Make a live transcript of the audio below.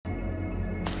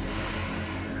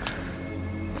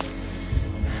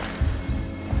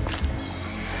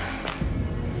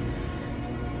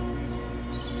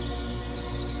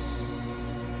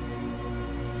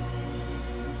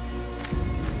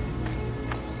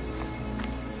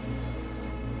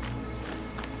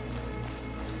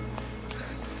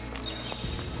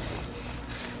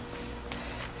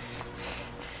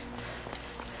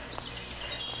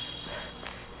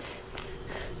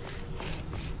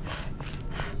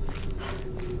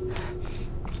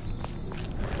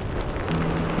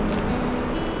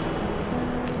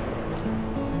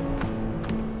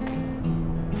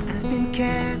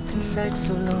sight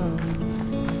so long.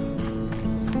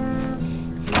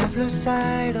 I've lost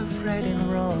sight of right and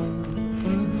wrong.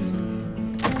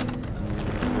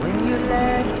 When you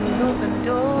left an open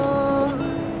door,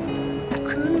 I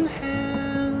couldn't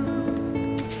help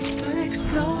but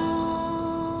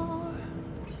explore.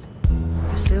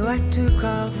 So I took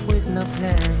off with no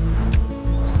plan,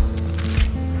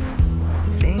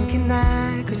 thinking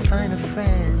I could find a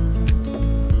friend,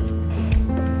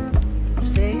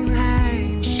 saying hi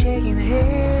and shaking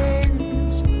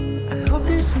hands. I hope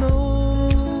this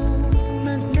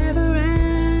moment never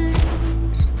ends.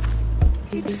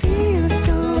 It feels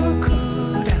so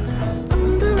good out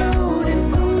on the road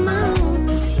and on my own,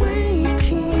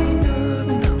 waking up.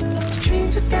 No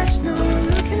strings attached, no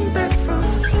looking back from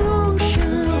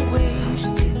ocean waves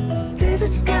to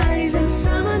desert skies and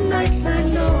summer nights. I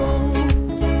know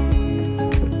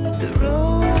the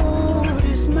road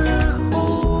is my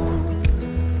home.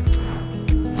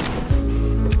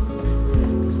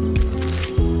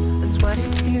 That's what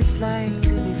it feels like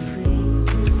to be free,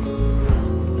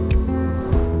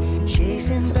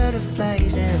 chasing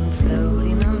butterflies and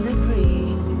floating on the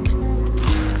breeze.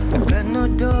 Got no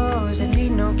doors, I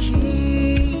need no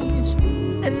keys.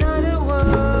 Another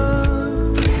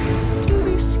world to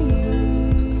be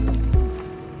seen.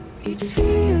 It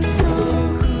feels so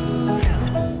good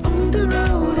out on the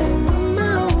road and on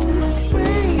my own,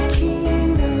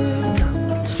 waking up. No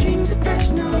strings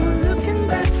attached, no looking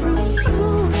back from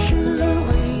ocean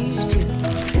waves to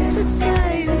desert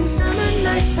skies and summer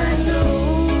nights. I know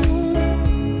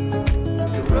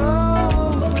the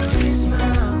road is my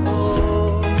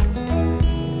home.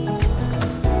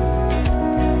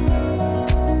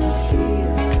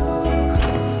 Feels so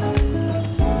good.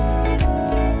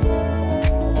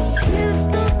 Feels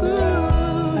so good.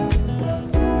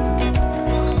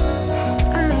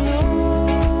 I know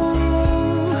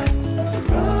the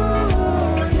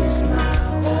road is my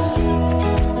home.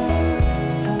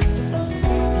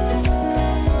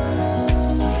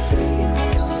 Feels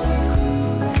so good.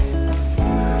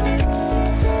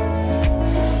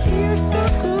 Feels so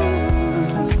good.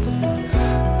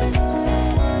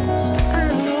 I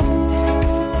know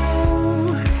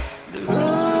the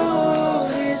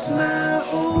road is my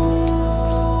home.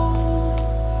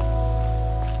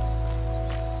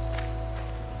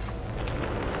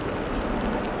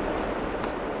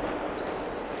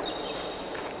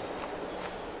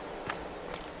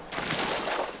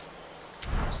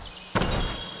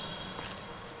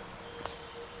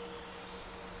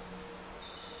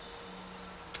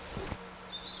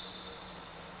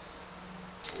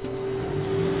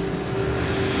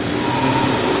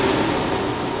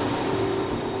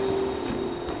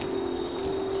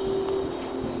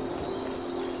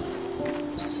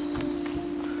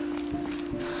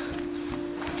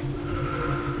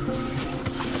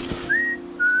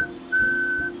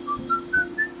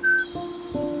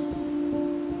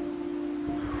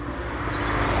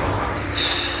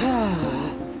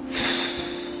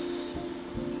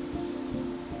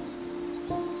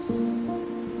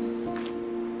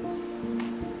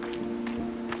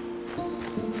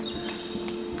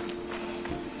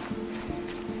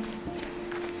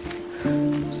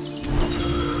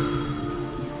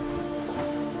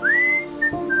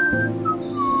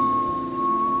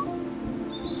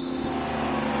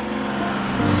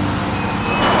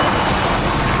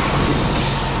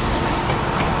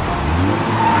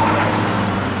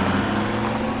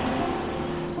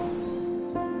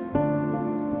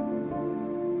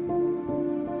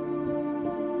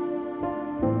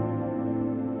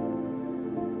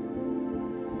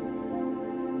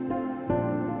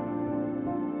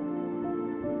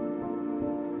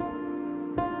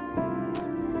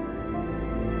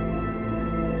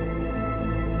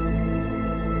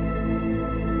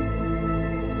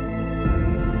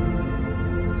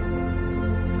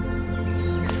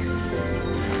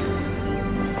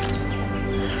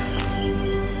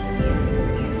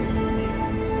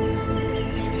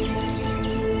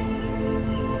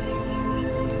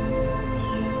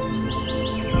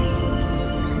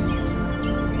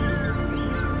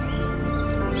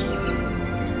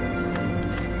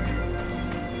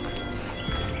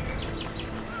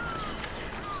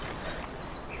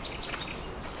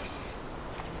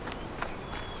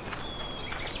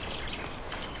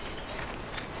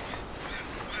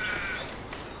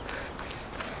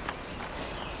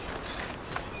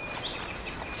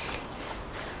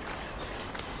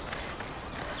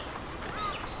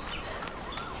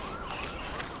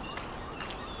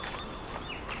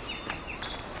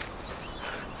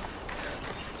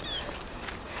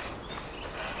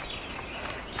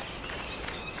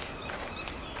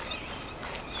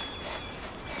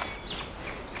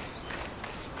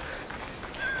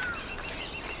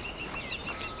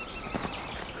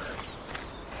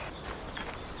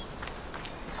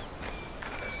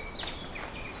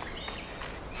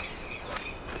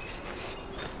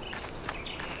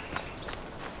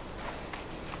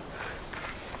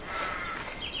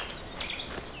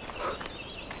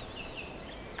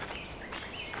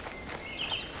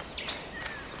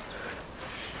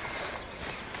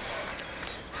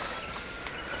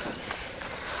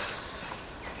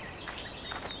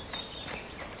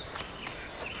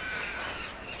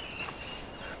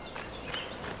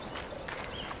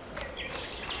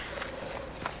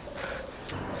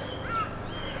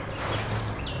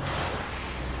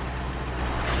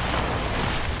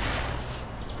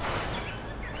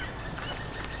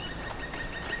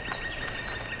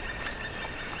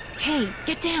 Hey,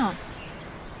 get down!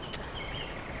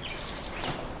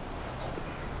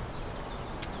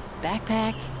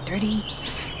 Backpack, dirty,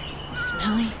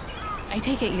 smelly. I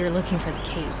take it you're looking for the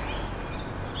cave.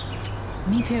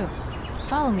 Me too.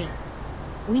 Follow me.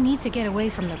 We need to get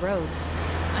away from the road.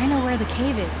 I know where the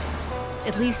cave is.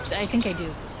 At least, I think I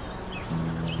do.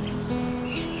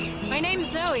 My name's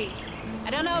Zoe.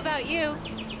 I don't know about you,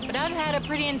 but I've had a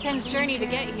pretty intense journey to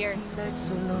get here.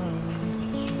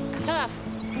 Tough,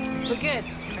 but good.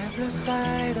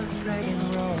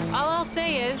 All I'll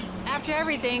say is, after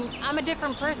everything, I'm a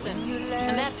different person,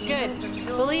 and that's good.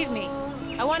 Believe me,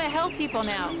 I want to help people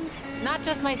now, not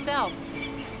just myself.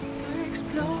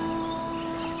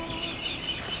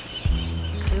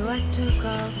 So I took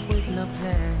off with no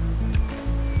plan,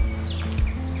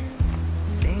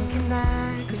 thinking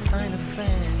I could find a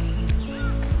friend,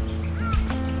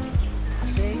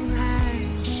 saying hi,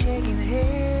 shaking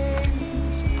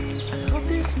hands. I hope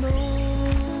this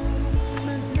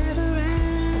moment never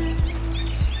ends.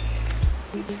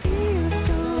 It feels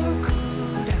so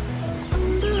good out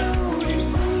on the road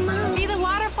and on my See the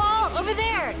waterfall over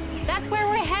there? That's where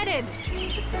we're headed.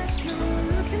 stranger touch, no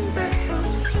looking back from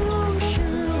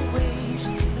ocean waves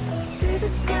to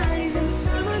desert skies and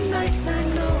summer nights. I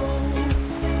know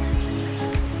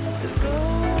the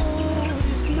road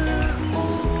is my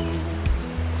home.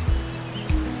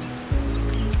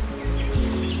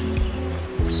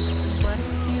 It's what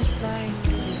it feels like to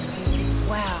be free,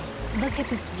 Wow, look at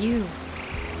this view.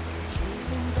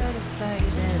 chasing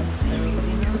butterflies and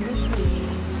floating on the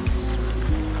breeze.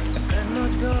 I've got no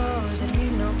doors, I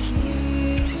need no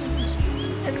keys.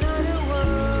 Another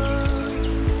world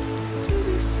to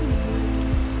be seen.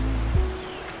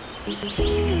 It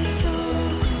feels so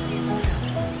good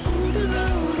on the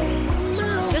road and on my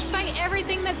own. Despite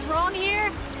everything that's wrong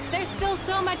here, there's still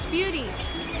so much beauty.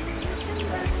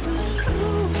 Back from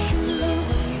ocean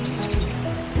waves to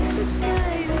desert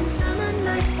skies and summer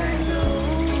nights. I know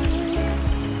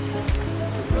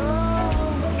the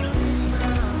road is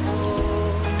my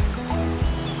home.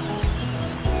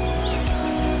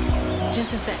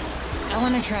 Just a sec. I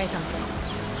want to try something.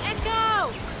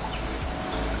 Echo!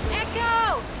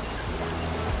 Echo!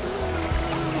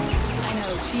 I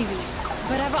know, cheesy,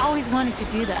 but I've always wanted to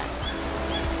do that.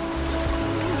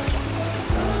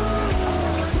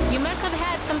 You must have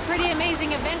had some pretty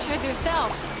amazing adventures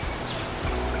yourself.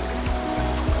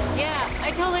 Yeah,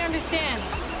 I totally understand.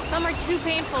 Some are too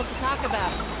painful to talk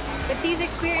about. But these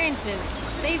experiences,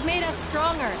 they've made us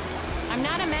stronger. I'm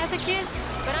not a masochist,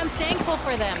 but I'm thankful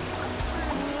for them.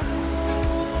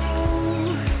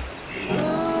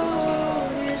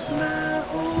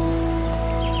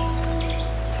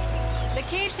 The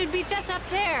cave should be just up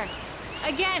there.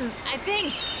 Again, I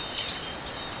think.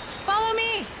 Follow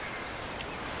me.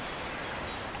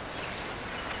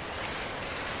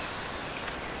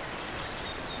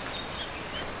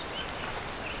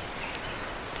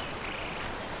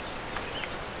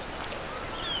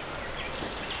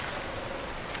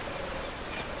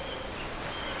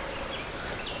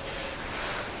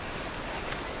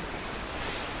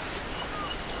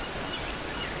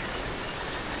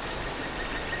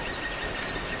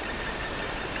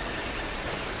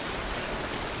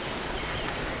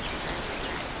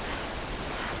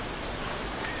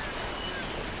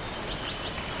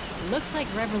 Looks like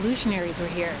revolutionaries were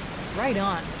here. Right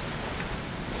on.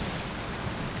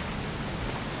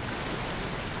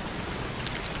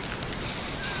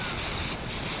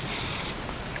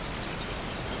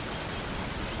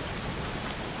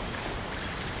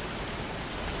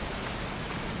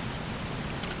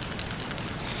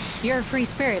 You're a free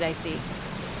spirit, I see.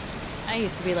 I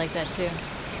used to be like that too.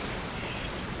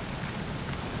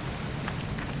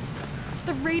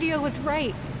 The radio was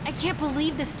right. I can't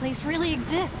believe this place really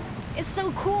exists. It's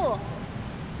so cool.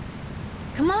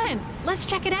 Come on, let's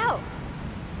check it out.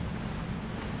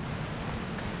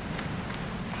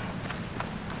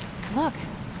 Look,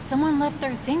 someone left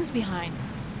their things behind.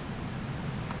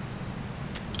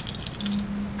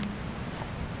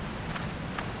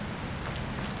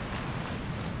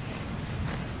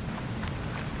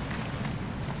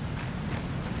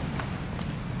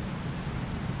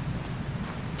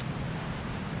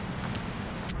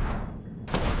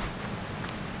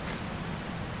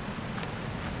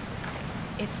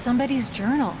 It's somebody's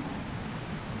journal.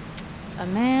 A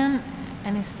man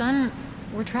and his son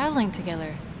were traveling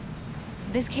together.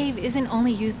 This cave isn't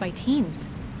only used by teens.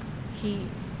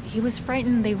 He was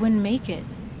frightened they wouldn't make it.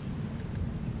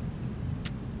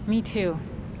 Me too.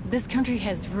 This country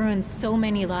has ruined so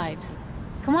many lives.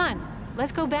 Come on,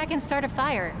 let's go back and start a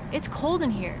fire. It's cold in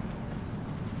here.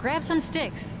 Grab some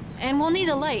sticks, and we'll need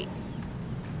a light.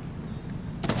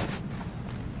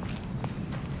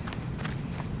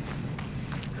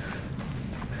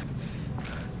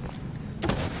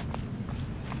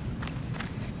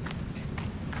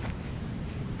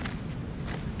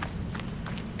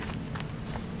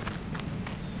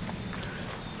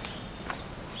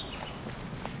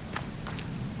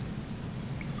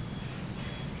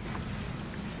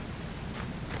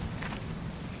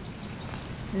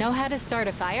 Know how to start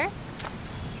a fire?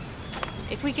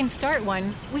 If we can start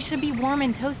one, we should be warm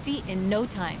and toasty in no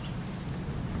time.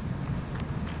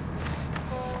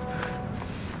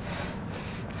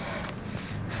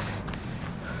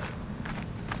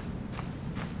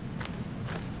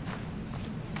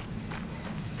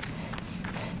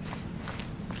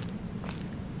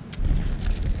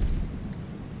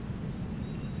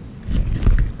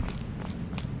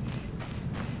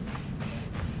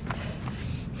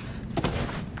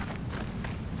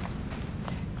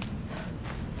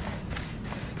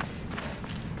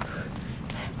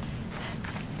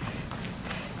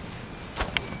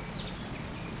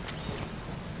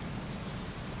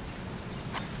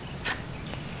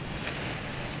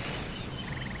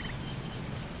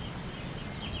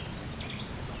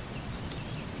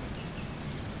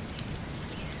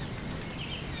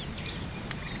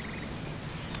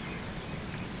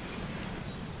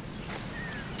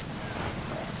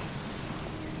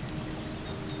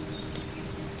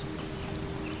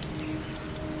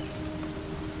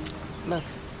 Look,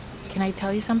 can I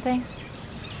tell you something?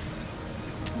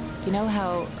 You know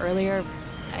how earlier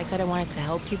I said I wanted to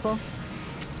help people?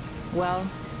 Well,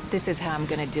 this is how I'm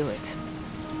gonna do it.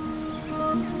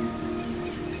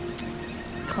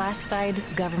 Classified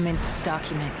government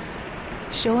documents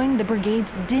showing the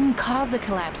brigades didn't cause the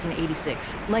collapse in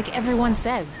 '86, like everyone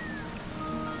says.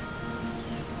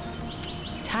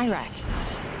 Tyrak.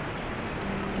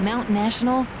 Mount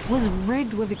National was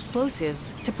rigged with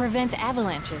explosives to prevent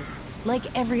avalanches,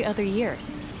 like every other year.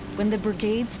 When the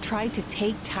brigades tried to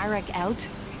take Tyrak out,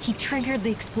 he triggered the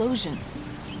explosion.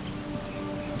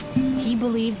 He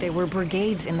believed there were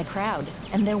brigades in the crowd,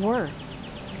 and there were.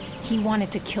 He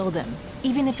wanted to kill them,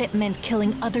 even if it meant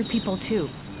killing other people too.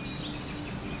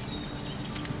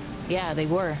 Yeah, they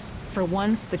were. For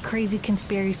once, the crazy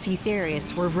conspiracy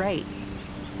theorists were right.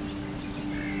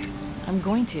 I'm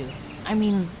going to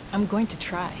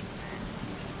try.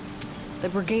 The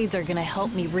brigades are gonna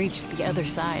help me reach the other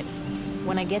side.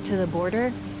 When I get to the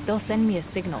border, they'll send me a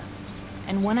signal.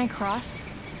 And when I cross,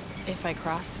 if I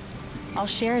cross, I'll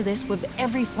share this with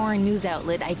every foreign news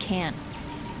outlet I can.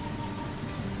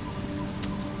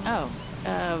 Oh,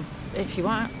 if you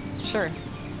want, sure.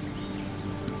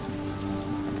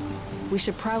 We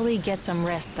should probably get some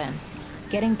rest then.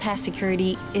 Getting past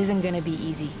security isn't gonna be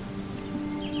easy.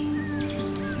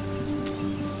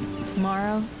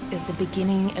 Tomorrow is the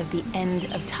beginning of the end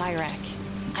of Tyrak.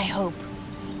 I hope.